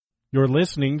You're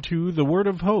listening to The Word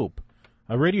of Hope,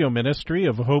 a radio ministry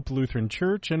of Hope Lutheran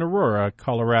Church in Aurora,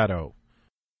 Colorado.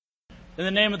 In the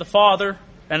name of the Father,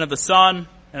 and of the Son,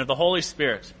 and of the Holy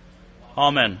Spirit.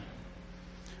 Amen.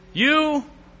 You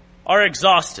are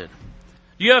exhausted.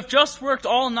 You have just worked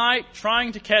all night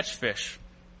trying to catch fish.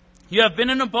 You have been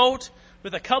in a boat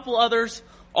with a couple others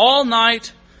all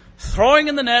night, throwing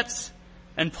in the nets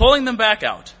and pulling them back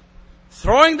out,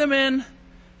 throwing them in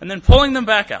and then pulling them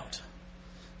back out.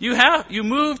 You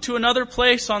move to another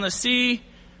place on the sea,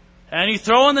 and you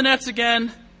throw in the nets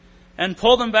again and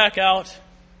pull them back out.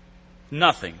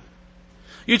 Nothing.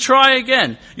 You try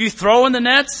again. You throw in the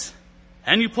nets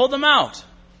and you pull them out.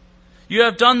 You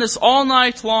have done this all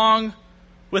night long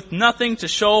with nothing to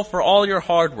show for all your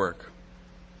hard work.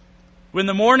 When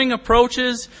the morning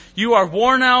approaches, you are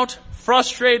worn out,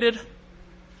 frustrated,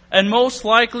 and most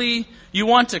likely you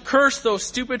want to curse those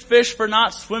stupid fish for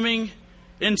not swimming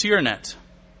into your net.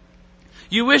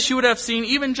 You wish you would have seen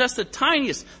even just the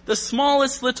tiniest, the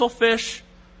smallest little fish,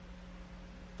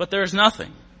 but there's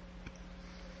nothing.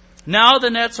 Now the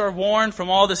nets are worn from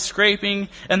all the scraping,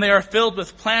 and they are filled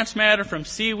with plant matter from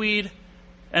seaweed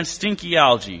and stinky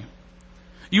algae.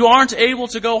 You aren't able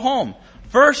to go home.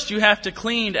 First, you have to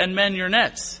clean and mend your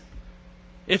nets.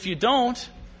 If you don't,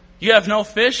 you have no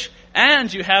fish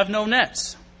and you have no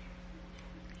nets.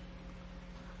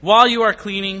 While you are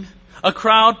cleaning, a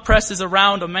crowd presses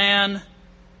around a man,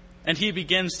 and he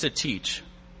begins to teach.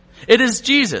 It is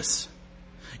Jesus.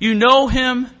 You know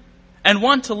him and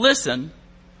want to listen,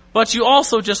 but you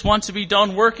also just want to be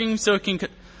done working so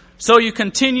you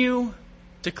continue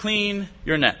to clean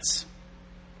your nets.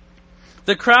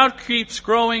 The crowd keeps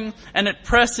growing, and it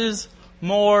presses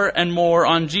more and more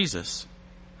on Jesus.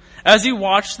 As you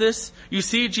watch this, you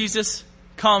see Jesus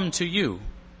come to you.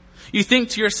 You think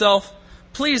to yourself,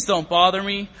 please don't bother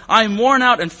me. I'm worn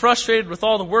out and frustrated with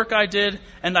all the work I did,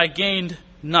 and I gained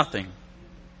nothing.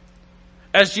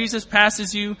 As Jesus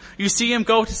passes you, you see him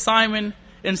go to Simon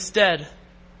instead,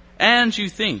 and you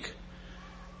think,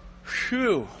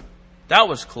 phew, that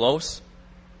was close.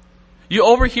 You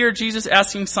overhear Jesus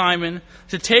asking Simon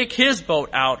to take his boat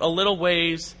out a little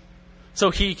ways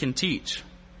so he can teach.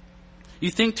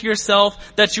 You think to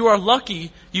yourself that you are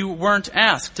lucky you weren't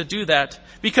asked to do that,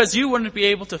 because you wouldn't be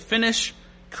able to finish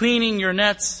cleaning your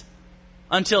nets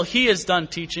until he is done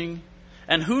teaching,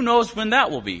 and who knows when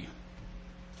that will be.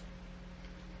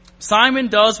 Simon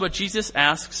does what Jesus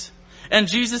asks, and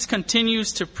Jesus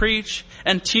continues to preach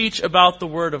and teach about the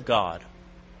Word of God.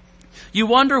 You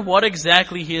wonder what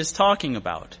exactly he is talking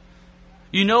about.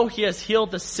 You know he has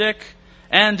healed the sick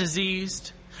and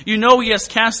diseased. You know he has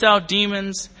cast out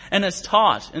demons and has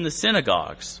taught in the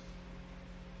synagogues.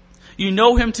 You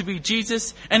know him to be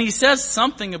Jesus, and he says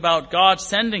something about God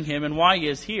sending him and why he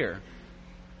is here.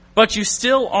 But you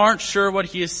still aren't sure what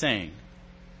he is saying.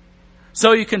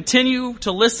 So you continue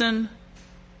to listen,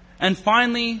 and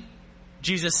finally,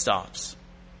 Jesus stops.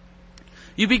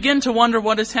 You begin to wonder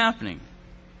what is happening.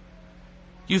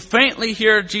 You faintly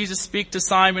hear Jesus speak to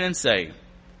Simon and say,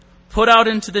 "Put out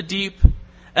into the deep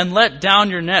and let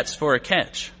down your nets for a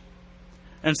catch."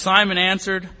 And Simon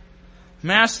answered,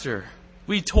 "Master,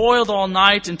 we toiled all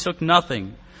night and took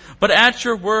nothing, but at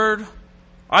your word,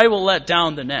 I will let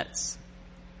down the nets."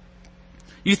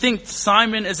 You think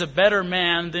Simon is a better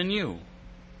man than you.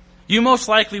 You most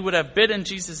likely would have bitten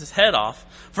Jesus' head off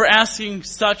for asking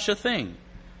such a thing.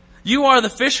 You are the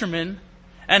fisherman,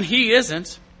 and he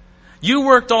isn't. You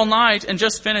worked all night and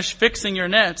just finished fixing your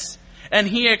nets, and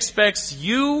he expects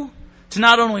you to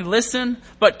not only listen,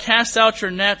 but cast out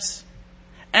your nets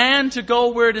and to go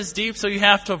where it is deep, so you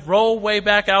have to row way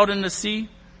back out in the sea.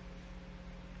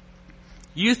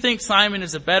 You think Simon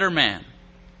is a better man,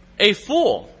 a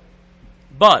fool,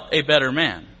 but a better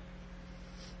man.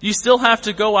 You still have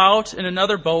to go out in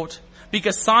another boat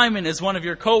because Simon is one of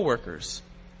your co-workers.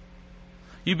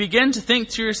 You begin to think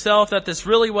to yourself that this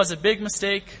really was a big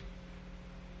mistake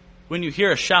when you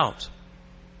hear a shout.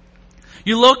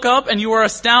 You look up and you are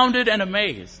astounded and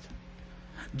amazed.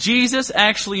 Jesus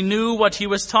actually knew what he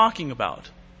was talking about.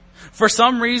 For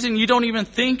some reason, you don't even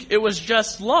think it was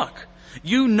just luck.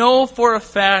 You know for a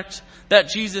fact that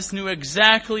Jesus knew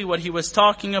exactly what he was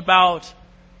talking about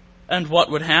and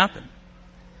what would happen.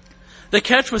 The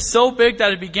catch was so big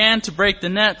that it began to break the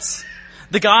nets.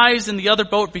 The guys in the other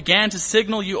boat began to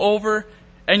signal you over,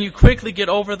 and you quickly get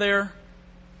over there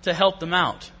to help them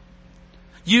out.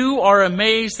 You are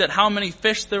amazed at how many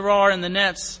fish there are in the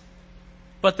nets,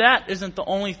 but that isn't the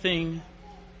only thing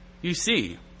you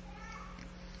see.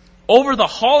 Over the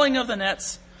hauling of the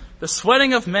nets, the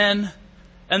sweating of men,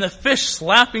 and the fish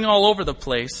slapping all over the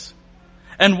place,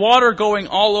 and water going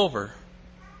all over,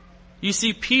 you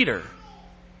see Peter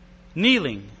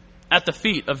kneeling at the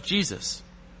feet of Jesus.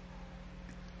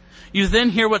 You then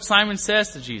hear what Simon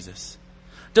says to Jesus.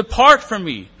 "Depart from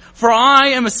me, for I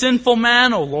am a sinful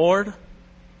man, O Lord."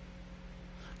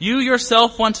 You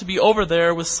yourself want to be over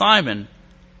there with Simon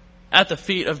at the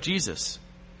feet of Jesus.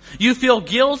 You feel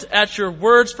guilt at your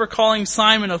words for calling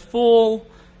Simon a fool,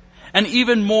 and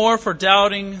even more for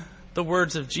doubting the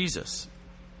words of Jesus.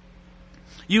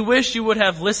 You wish you would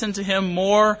have listened to him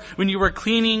more when you were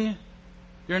cleaning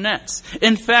your nets.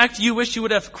 In fact, you wish you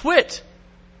would have quit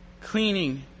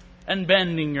cleaning and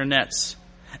bending your nets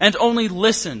and only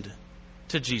listened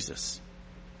to Jesus.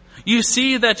 You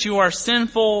see that you are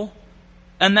sinful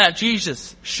and that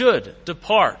Jesus should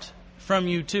depart from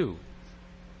you too.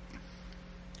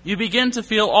 You begin to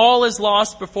feel all is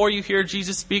lost before you hear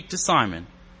Jesus speak to Simon.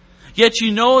 Yet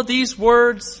you know these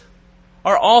words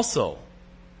are also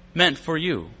meant for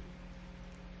you.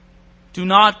 Do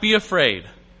not be afraid.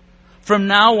 From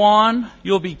now on,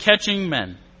 you'll be catching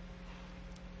men.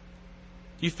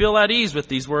 You feel at ease with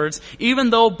these words,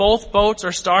 even though both boats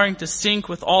are starting to sink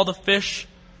with all the fish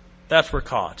that were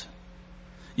caught.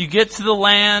 You get to the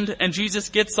land, and Jesus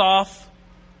gets off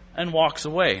and walks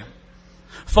away.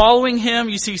 Following him,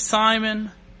 you see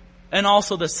Simon and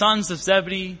also the sons of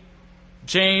Zebedee,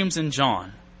 James and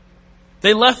John.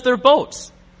 They left their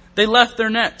boats. They left their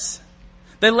nets.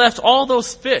 They left all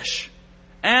those fish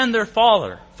and their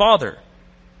father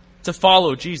to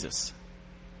follow Jesus.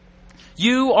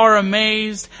 You are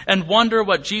amazed and wonder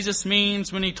what Jesus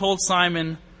means when he told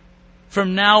Simon,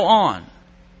 "From now on,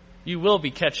 you will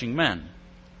be catching men."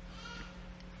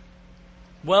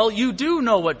 Well, you do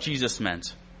know what Jesus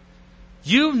meant.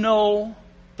 You know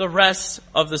the rest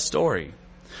of the story.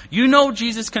 You know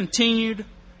Jesus continued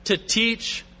to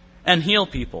teach and heal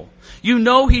people. You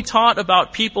know he taught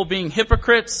about people being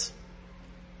hypocrites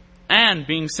and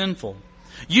being sinful.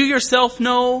 You yourself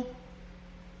know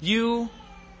you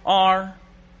are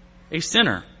a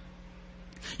sinner.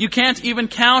 You can't even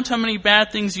count how many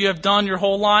bad things you have done your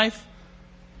whole life.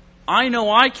 I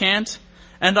know I can't,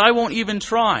 and I won't even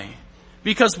try.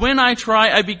 Because when I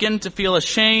try, I begin to feel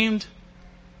ashamed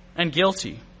and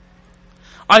guilty.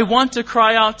 I want to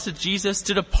cry out to Jesus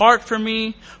to depart from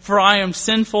me, for I am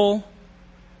sinful,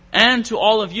 and to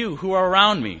all of you who are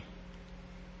around me.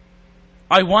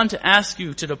 I want to ask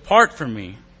you to depart from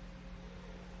me.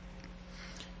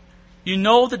 You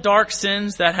know the dark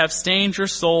sins that have stained your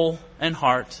soul and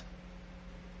heart,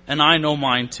 and I know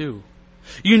mine too.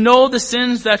 You know the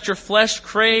sins that your flesh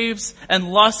craves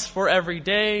and lusts for every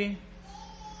day,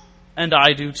 and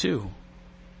I do too.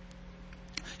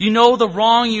 You know the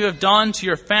wrong you have done to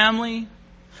your family.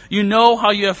 You know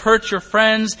how you have hurt your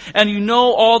friends, and you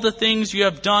know all the things you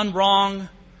have done wrong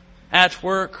at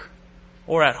work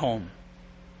or at home.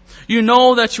 You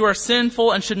know that you are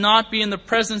sinful and should not be in the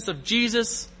presence of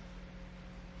Jesus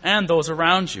and those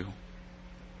around you.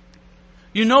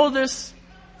 You know this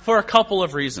for a couple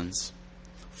of reasons.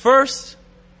 First,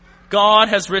 God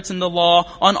has written the law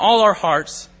on all our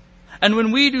hearts, and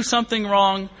when we do something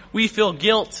wrong, we feel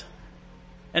guilt,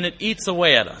 and it eats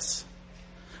away at us.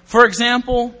 For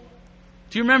example,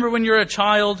 do you remember when you're a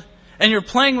child and you're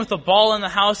playing with a ball in the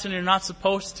house and you're not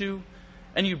supposed to,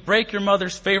 and you break your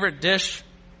mother's favorite dish?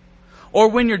 Or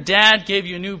when your dad gave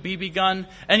you a new BB gun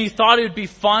and you thought it would be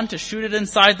fun to shoot it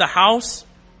inside the house?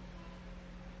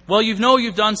 Well, you know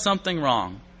you've done something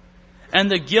wrong,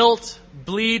 and the guilt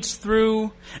bleeds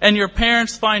through, and your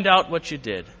parents find out what you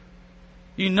did.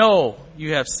 You know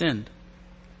you have sinned.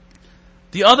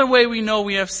 The other way we know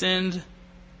we have sinned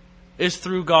is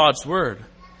through God's Word.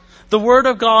 The Word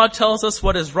of God tells us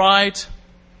what is right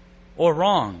or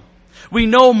wrong. We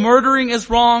know murdering is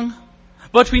wrong,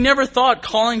 but we never thought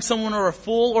calling someone a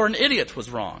fool or an idiot was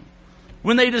wrong.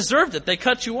 When they deserved it, they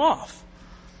cut you off.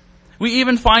 We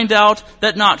even find out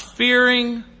that not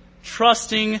fearing,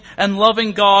 trusting, and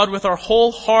loving God with our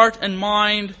whole heart and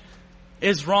mind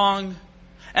is wrong,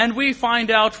 and we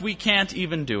find out we can't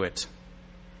even do it.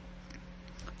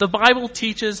 The Bible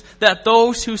teaches that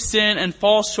those who sin and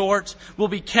fall short will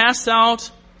be cast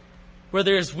out where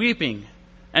there is weeping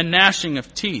and gnashing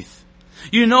of teeth.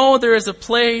 You know there is a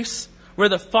place where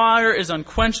the fire is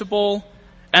unquenchable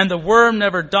and the worm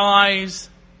never dies,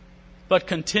 but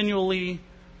continually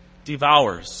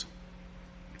devours.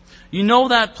 You know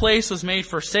that place was made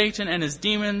for Satan and his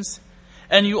demons,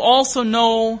 and you also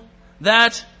know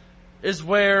that is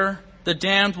where the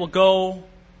damned will go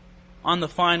on the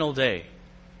final day.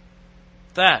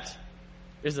 That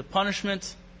is the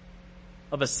punishment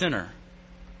of a sinner.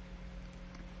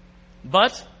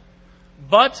 But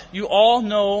you all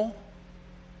know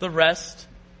the rest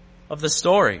of the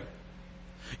story.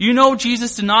 You know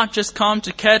Jesus did not just come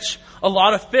to catch a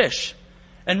lot of fish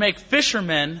and make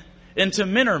fishermen into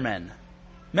men-er-men.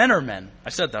 Men-er-men. I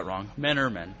said that wrong.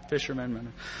 Men-er-men. Fishermen,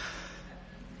 men-er.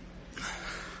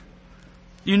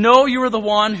 You know you are the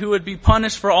one who would be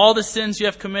punished for all the sins you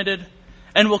have committed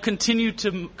and will continue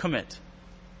to commit.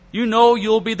 You know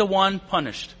you'll be the one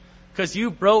punished because you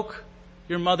broke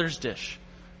your mother's dish.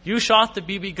 You shot the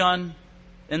BB gun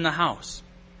in the house.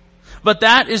 But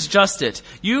that is just it.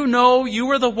 You know you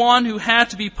were the one who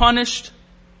had to be punished,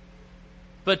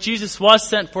 but Jesus was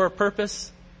sent for a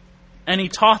purpose, and he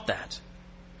taught that.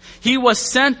 He was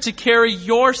sent to carry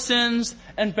your sins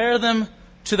and bear them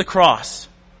to the cross.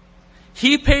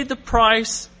 He paid the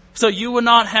price so you would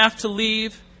not have to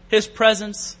leave his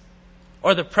presence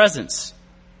or the presence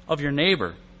of your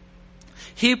neighbor.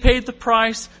 He paid the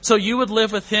price so you would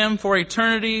live with him for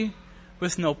eternity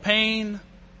with no pain,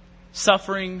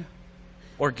 suffering,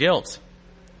 or guilt.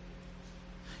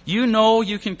 You know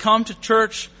you can come to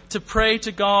church to pray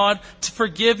to God, to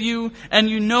forgive you, and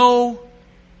you know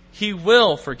he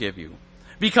will forgive you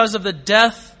because of the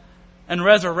death and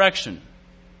resurrection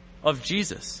of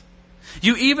Jesus.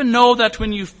 You even know that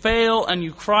when you fail and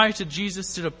you cry to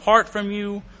Jesus to depart from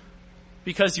you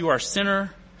because you are a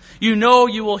sinner, you know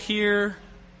you will hear,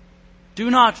 "Do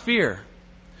not fear,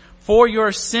 for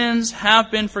your sins have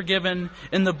been forgiven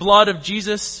in the blood of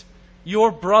Jesus,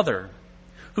 your brother,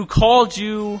 who called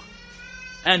you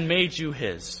and made you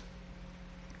his."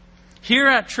 Here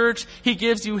at church, he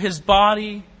gives you his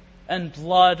body and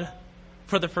blood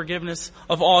for the forgiveness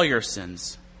of all your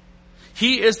sins.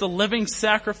 He is the living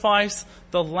sacrifice,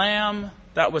 the lamb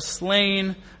that was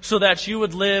slain so that you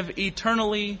would live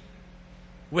eternally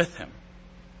with him.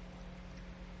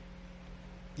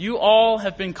 You all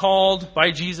have been called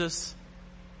by Jesus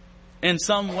in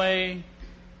some way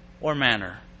or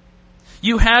manner.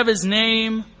 You have his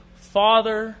name,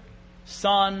 Father,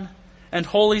 Son, and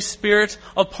Holy Spirit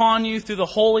upon you through the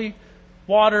holy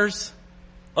waters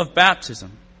of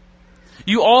baptism.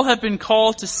 You all have been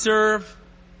called to serve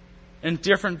in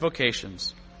different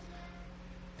vocations.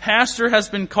 Pastor has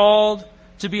been called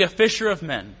to be a fisher of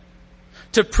men,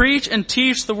 to preach and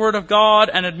teach the Word of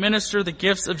God and administer the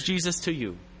gifts of Jesus to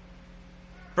you.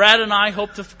 Brad and I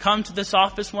hope to come to this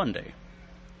office one day.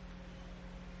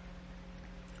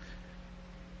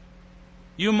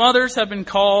 You mothers have been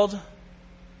called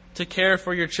to care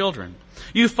for your children.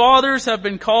 You fathers have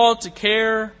been called to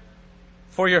care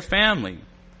for your family.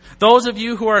 Those of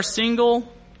you who are single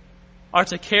are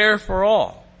to care for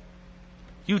all.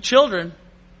 You children,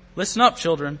 listen up,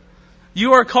 children.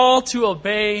 You are called to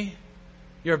obey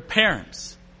your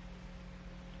parents.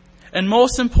 And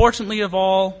most importantly of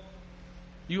all,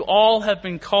 you all have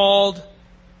been called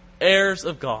heirs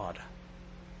of God.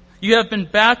 You have been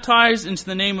baptized into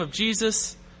the name of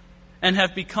Jesus and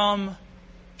have become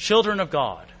children of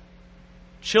God,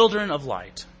 children of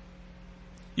light.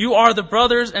 You are the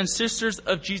brothers and sisters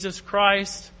of Jesus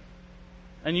Christ,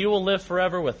 and you will live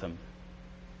forever with him.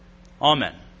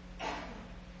 Amen.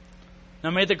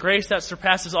 Now may the grace that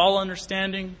surpasses all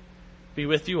understanding be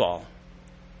with you all.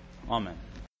 Amen.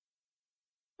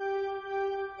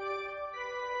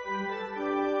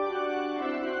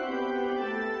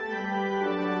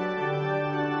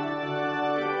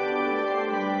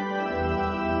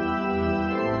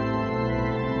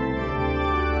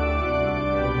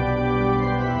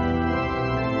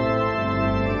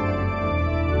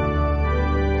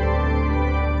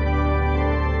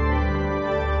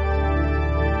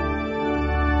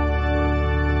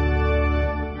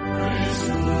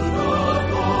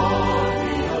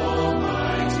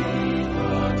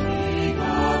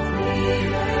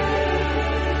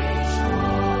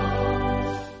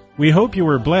 We hope you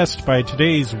were blessed by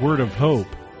today's Word of Hope.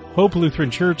 Hope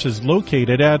Lutheran Church is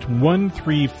located at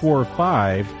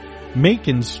 1345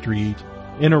 Macon Street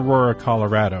in Aurora,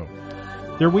 Colorado.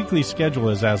 Their weekly schedule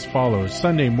is as follows: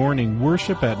 Sunday morning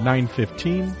worship at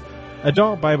 9:15,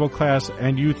 adult Bible class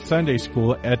and youth Sunday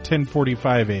school at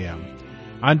 10:45 a.m.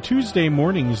 On Tuesday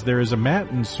mornings there is a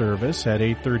Matin service at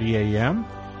 8:30 a.m.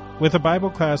 with a Bible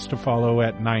class to follow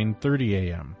at 9:30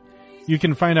 a.m. You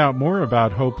can find out more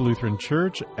about Hope Lutheran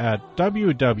Church at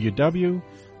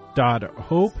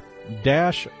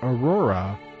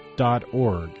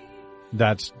www.hope-aurora.org.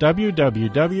 That's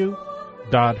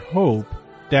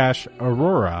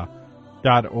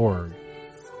www.hope-aurora.org.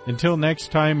 Until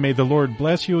next time, may the Lord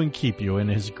bless you and keep you in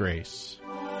his grace.